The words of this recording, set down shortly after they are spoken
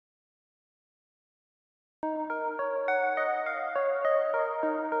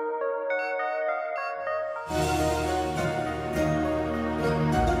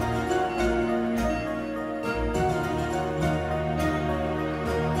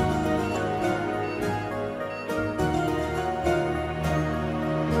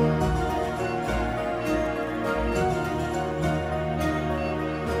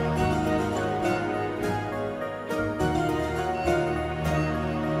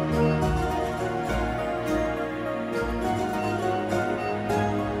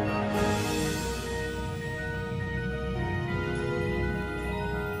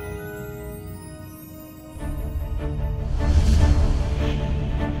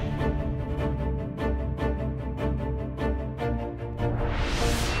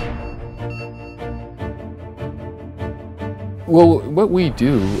Well, what we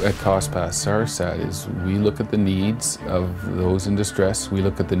do at Cospas-Sarsat is we look at the needs of those in distress. We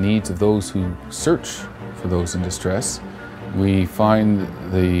look at the needs of those who search for those in distress. We find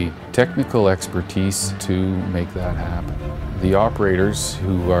the technical expertise to make that happen. The operators,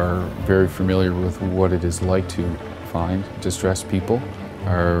 who are very familiar with what it is like to find distressed people,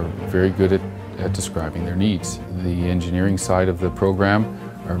 are very good at describing their needs. The engineering side of the program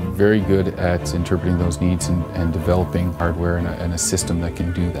are very good at interpreting those needs and developing hardware and a system that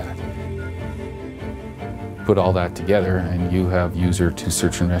can do that. Put all that together and you have user to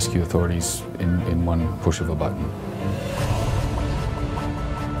search and rescue authorities in one push of a button.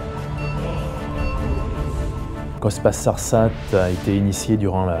 Cospas-Sarsat a été initié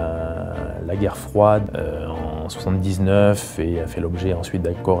durant la guerre froide en 1979 et a fait l'objet ensuite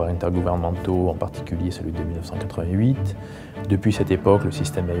d'accords intergouvernementaux, en particulier celui de 1988. Depuis cette époque, le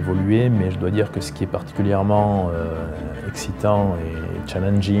système a évolué, mais je dois dire que ce qui est particulièrement excitant et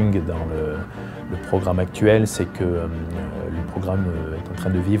challenging dans le programme actuel, c'est que le programme est en train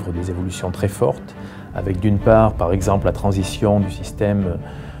de vivre des évolutions très fortes, avec d'une part, par exemple, la transition du système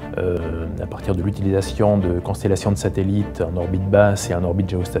à partir de l'utilisation de constellations de satellites en orbite basse et en orbite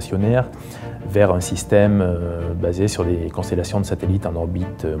géostationnaire vers un système basé sur des constellations de satellites en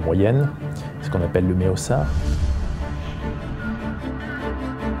orbite moyenne, ce qu'on appelle le MEOSAR.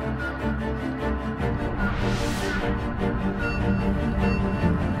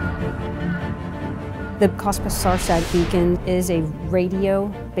 The Cospas-Sarsat beacon is a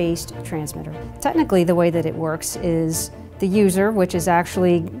radio-based transmitter. Technically, the way that it works is the user, which is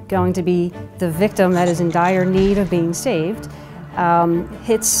actually going to be the victim that is in dire need of being saved,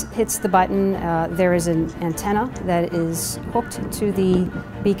 hits the button. There is an antenna that is hooked to the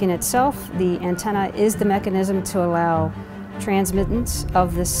beacon itself. The antenna is the mechanism to allow transmittance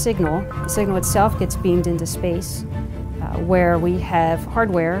of the signal. The signal itself gets beamed into space, where we have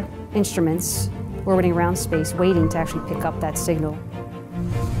hardware instruments orbiting around space waiting to actually pick up that signal.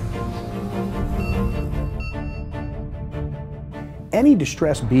 Any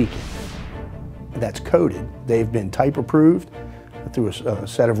distress beacon that's coded, they've been type approved through a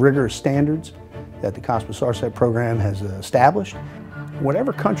set of rigorous standards that the Cospas-Sarsat program has established.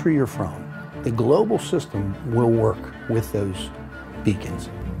 Whatever country you're from, the global system will work with those beacons.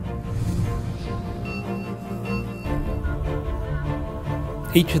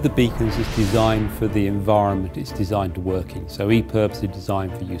 Each of the beacons is designed for the environment it's designed to work in. So EPIRBs are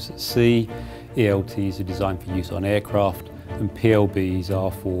designed for use at sea, ELTs are designed for use on aircraft, and PLBs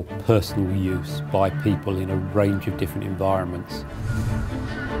are for personal use by people in a range of different environments.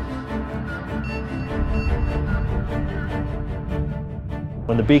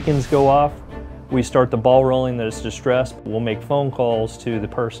 When the beacons go off, we start the ball rolling that it's distressed. We'll make phone calls to the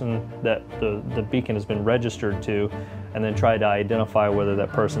person that the beacon has been registered to and then try to identify whether that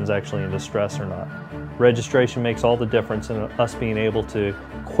person's actually in distress or not. Registration makes all the difference in us being able to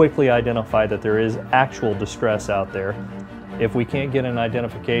quickly identify that there is actual distress out there. If we can't get an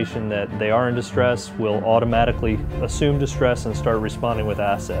identification that they are in distress, we'll automatically assume distress and start responding with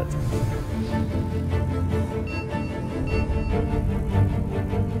assets.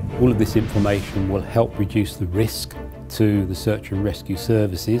 All of this information will help reduce the risk to the search and rescue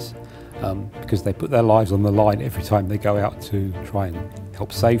services because they put their lives on the line every time they go out to try and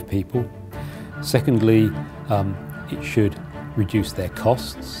help save people. Secondly, it should reduce their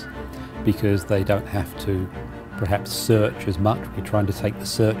costs because they don't have to perhaps search as much. We're trying to take the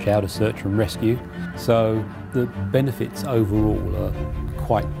search out of search and rescue. So the benefits overall are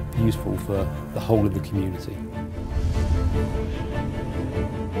quite useful for the whole of the community.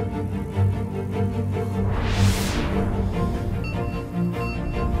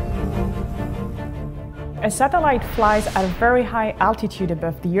 A satellite flies at a very high altitude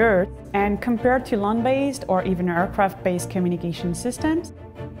above the Earth, and compared to land-based or even aircraft-based communication systems,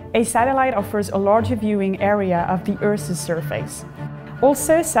 a satellite offers a larger viewing area of the Earth's surface.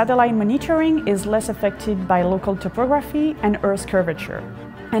 Also, satellite monitoring is less affected by local topography and Earth's curvature.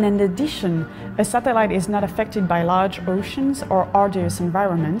 And in addition, a satellite is not affected by large oceans or arduous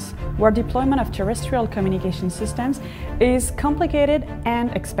environments, where deployment of terrestrial communication systems is complicated and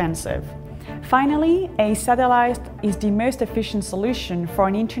expensive. Finally, a satellite is the most efficient solution for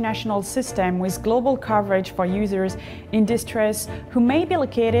an international system with global coverage for users in distress who may be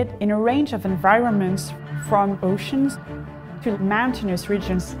located in a range of environments from oceans to mountainous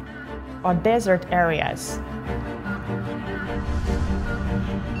regions or desert areas.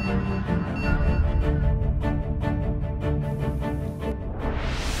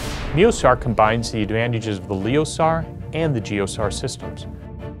 MEOSAR combines the advantages of the LEOSAR and the GEOSAR systems.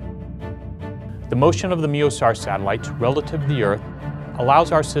 The motion of the MEOSAR satellites relative to the Earth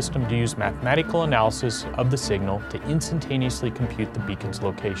allows our system to use mathematical analysis of the signal to instantaneously compute the beacon's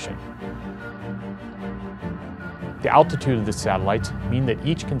location. The altitude of the satellites mean that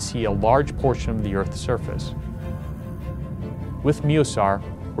each can see a large portion of the Earth's surface. With MEOSAR,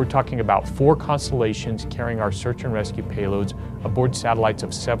 we're talking about 4 constellations carrying our search and rescue payloads aboard satellites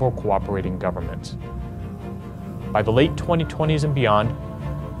of several cooperating governments. By the late 2020s and beyond,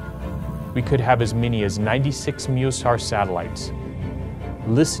 we could have as many as 96 MEOSAR satellites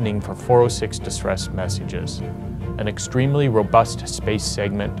listening for 406 distress messages, an extremely robust space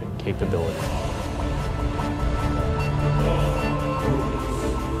segment capability.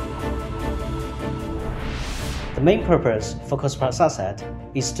 The main purpose for Cospas-Sarsat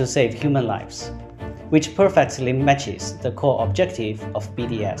is to save human lives, which perfectly matches the core objective of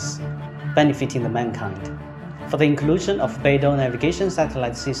BDS, benefiting the mankind. For the inclusion of Beidou navigation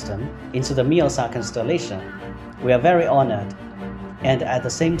satellite system into the MEOSAR constellation, we are very honored and at the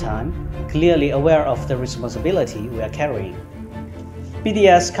same time clearly aware of the responsibility we are carrying.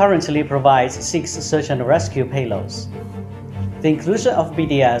 BDS currently provides 6 search and rescue payloads. The inclusion of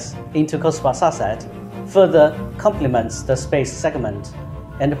BDS into Cospas-Sarsat further complements the space segment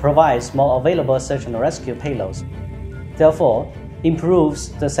and provides more available search and rescue payloads, therefore improves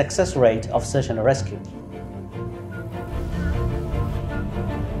the success rate of search and rescue.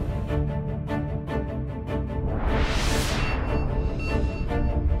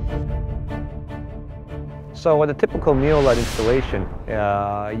 So with a typical MEO-LED installation,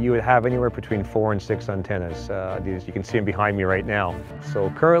 you would have anywhere between 4 and 6 antennas. These, you can see them behind me right now.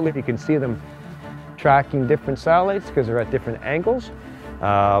 So currently you can see them tracking different satellites because they're at different angles.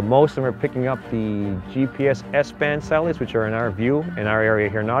 Most of them are picking up the GPS S-band satellites, which are in our view, in our area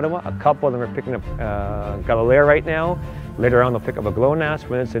here in Ottawa. A couple of them are picking up Galileo right now. Later on they'll pick up a GLONASS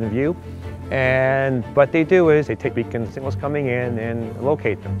when it's in view. And what they do is they take beacon signals coming in and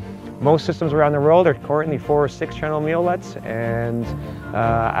locate them. Most systems around the world are currently 4 or 6 channel MEO-LEDs, and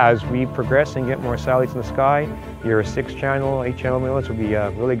as we progress and get more satellites in the sky, your 6 channel, 8 channel MEO-LEDs will be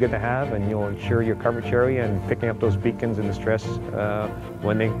really good to have, and you'll ensure your coverage area and picking up those beacons in distress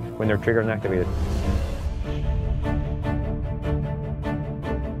when they're triggered and activated.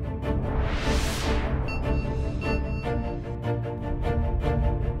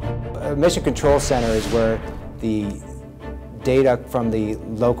 A mission control center is where the data from the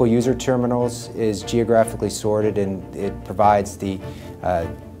local user terminals is geographically sorted, and it provides the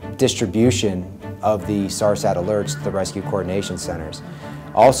distribution of the SARSAT alerts to the rescue coordination centers.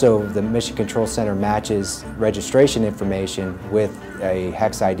 Also, the Mission Control Center matches registration information with a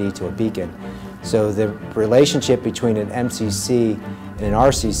hex ID to a beacon. So the relationship between an MCC and an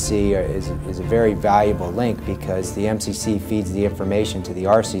RCC is a very valuable link, because the MCC feeds the information to the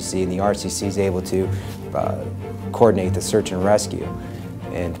RCC, and the RCC is able to coordinate the search and rescue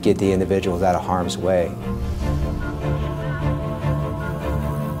and get the individuals out of harm's way.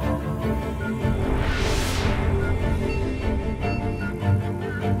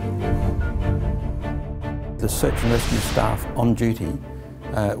 The search and rescue staff on duty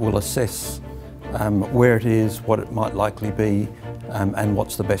will assess where it is, what it might likely be, and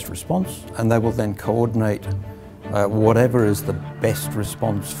what's the best response, and they will then coordinate whatever is the best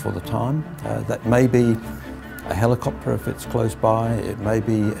response for the time. That may be a helicopter if it's close by, it may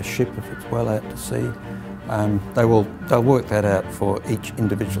be a ship if it's well out to sea. They'll work that out for each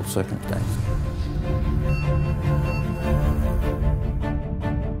individual circumstance.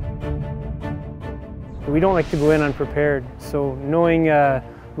 We don't like to go in unprepared, so knowing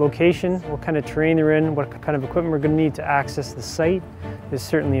location, what kind of terrain they're in, what kind of equipment we're going to need to access the site is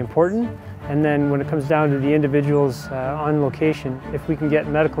certainly important. And then when it comes down to the individuals on location, if we can get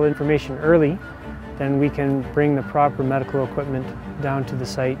medical information early, then we can bring the proper medical equipment down to the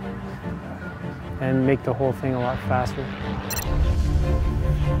site and make the whole thing a lot faster.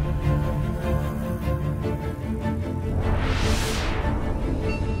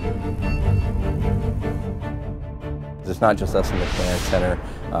 it's not just us in the command center,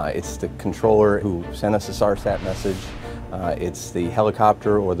 it's the controller who sent us a SARSAT message, it's the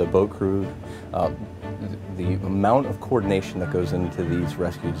helicopter or the boat crew. The amount of coordination that goes into these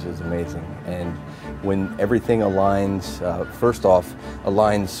rescues is amazing, and when everything aligns, first off,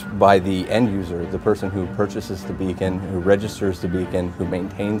 aligns by the end user, the person who purchases the beacon, who registers the beacon, who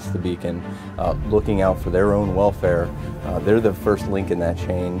maintains the beacon, looking out for their own welfare. They're the first link in that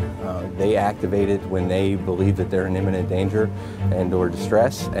chain. They activate it when they believe that they're in imminent danger and or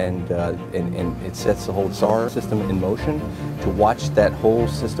distress, and it sets the whole SAR system in motion. To watch that whole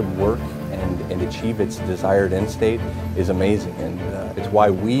system work and achieve its desired end state is amazing, and it's why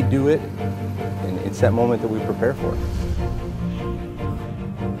we do it, and it's that moment that we prepare for.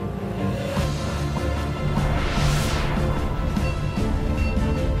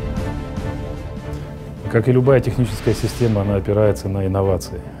 Как и любая техническая система, она опирается на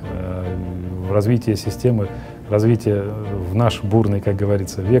инновации. Развитие системы, развитие в наш бурный, как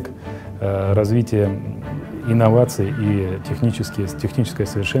говорится, век, развитие инноваций и техническое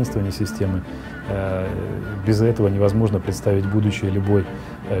совершенствование системы. Без этого невозможно представить будущее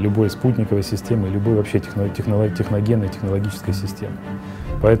любой спутниковой системы, любой вообще техногенной, технологической системы.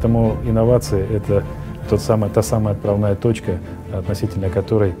 Поэтому инновации — это та самая отправная точка, относительно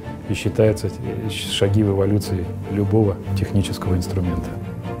которой и считаются шаги в эволюции любого технического инструмента.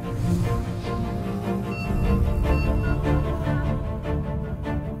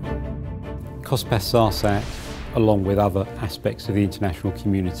 Cospas-Sarsat, along with other aspects of the international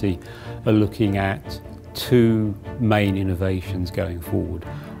community, are looking at two main innovations going forward.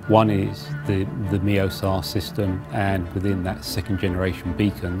 One is the MEOSAR system, and within that second-generation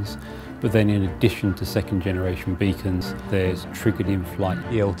beacons. But then in addition to second-generation beacons, there's triggered in-flight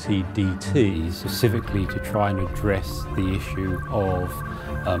ELT-DT, specifically to try and address the issue of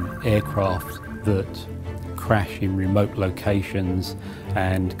aircraft that crash in remote locations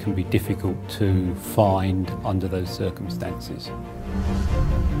and can be difficult to find under those circumstances.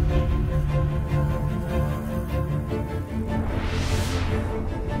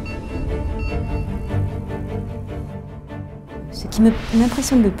 Ce qui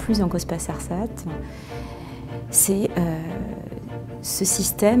m'impressionne le plus en Cospas-Sarsat, c'est ce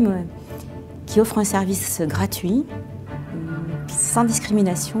système qui offre un service gratuit, sans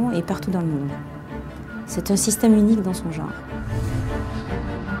discrimination et partout dans le monde. C'est un système unique dans son genre.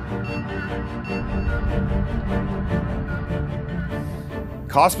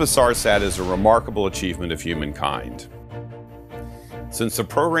 Cospas-Sarsat is a remarkable achievement of humankind. Since the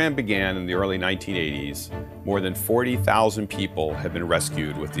program began in the early 1980s, more than 40,000 people have been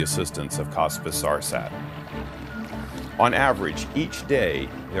rescued with the assistance of Cospas-Sarsat. On average, each day,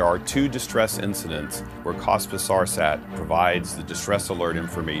 there are 2 distress incidents where Cospas-Sarsat provides the distress alert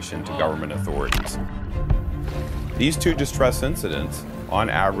information to government authorities. These 2 distress incidents, on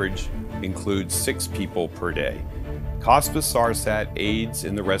average, include 6 people per day. Cospas-Sarsat aids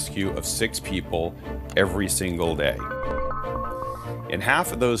in the rescue of 6 people every single day. In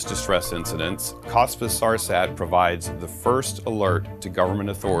half of those distress incidents, Cospas-Sarsat provides the first alert to government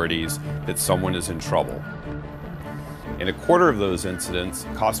authorities that someone is in trouble. In a quarter of those incidents,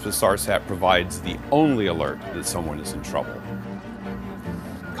 Cospas-Sarsat provides the only alert that someone is in trouble.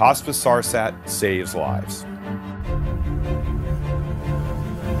 Cospas-Sarsat saves lives.